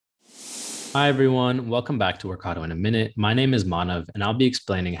Hi, everyone. Welcome back to Workato in a Minute. My name is Manav, and I'll be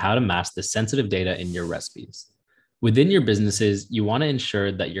explaining how to mask the sensitive data in your recipes. Within your businesses, you want to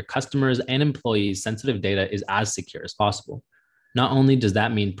ensure that your customers and employees' sensitive data is as secure as possible. Not only does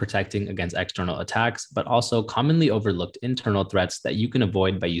that mean protecting against external attacks, but also commonly overlooked internal threats that you can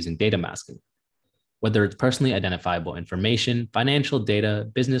avoid by using data masking. Whether it's personally identifiable information, financial data,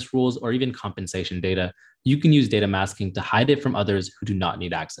 business rules, or even compensation data, you can use data masking to hide it from others who do not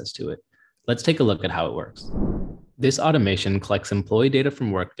need access to it. Let's take a look at how it works. This automation collects employee data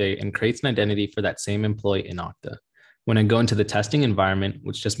from Workday and creates an identity for that same employee in Okta. When I go into the testing environment,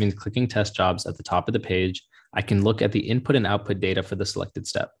 which just means clicking test jobs at the top of the page, I can look at the input and output data for the selected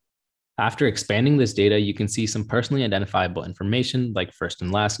step. After expanding this data, you can see some personally identifiable information like first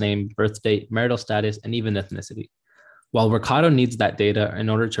and last name, birth date, marital status, and even ethnicity. While Workato needs that data in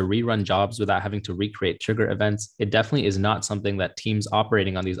order to rerun jobs without having to recreate trigger events, it definitely is not something that teams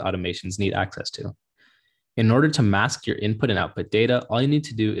operating on these automations need access to. In order to mask your input and output data, all you need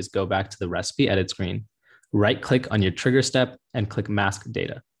to do is go back to the recipe edit screen, right-click on your trigger step, and click Mask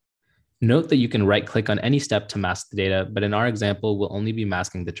Data. Note that you can right-click on any step to mask the data, but in our example, we'll only be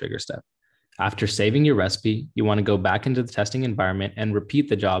masking the trigger step. After saving your recipe, you want to go back into the testing environment and repeat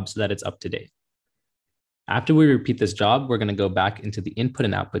the job so that it's up to date. After we repeat this job, we're going to go back into the input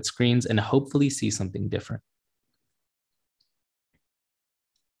and output screens and hopefully see something different.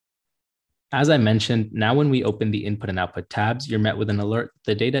 As I mentioned, now when we open the input and output tabs, you're met with an alert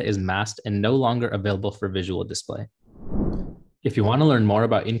that the data is masked and no longer available for visual display. If you want to learn more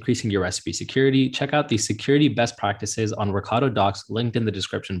about increasing your recipe security, check out the security best practices on Workato docs linked in the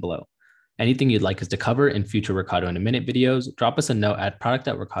description below. Anything you'd like us to cover in future Workato in a Minute videos, drop us a note at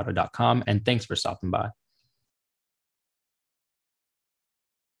product@workato.com, and thanks for stopping by.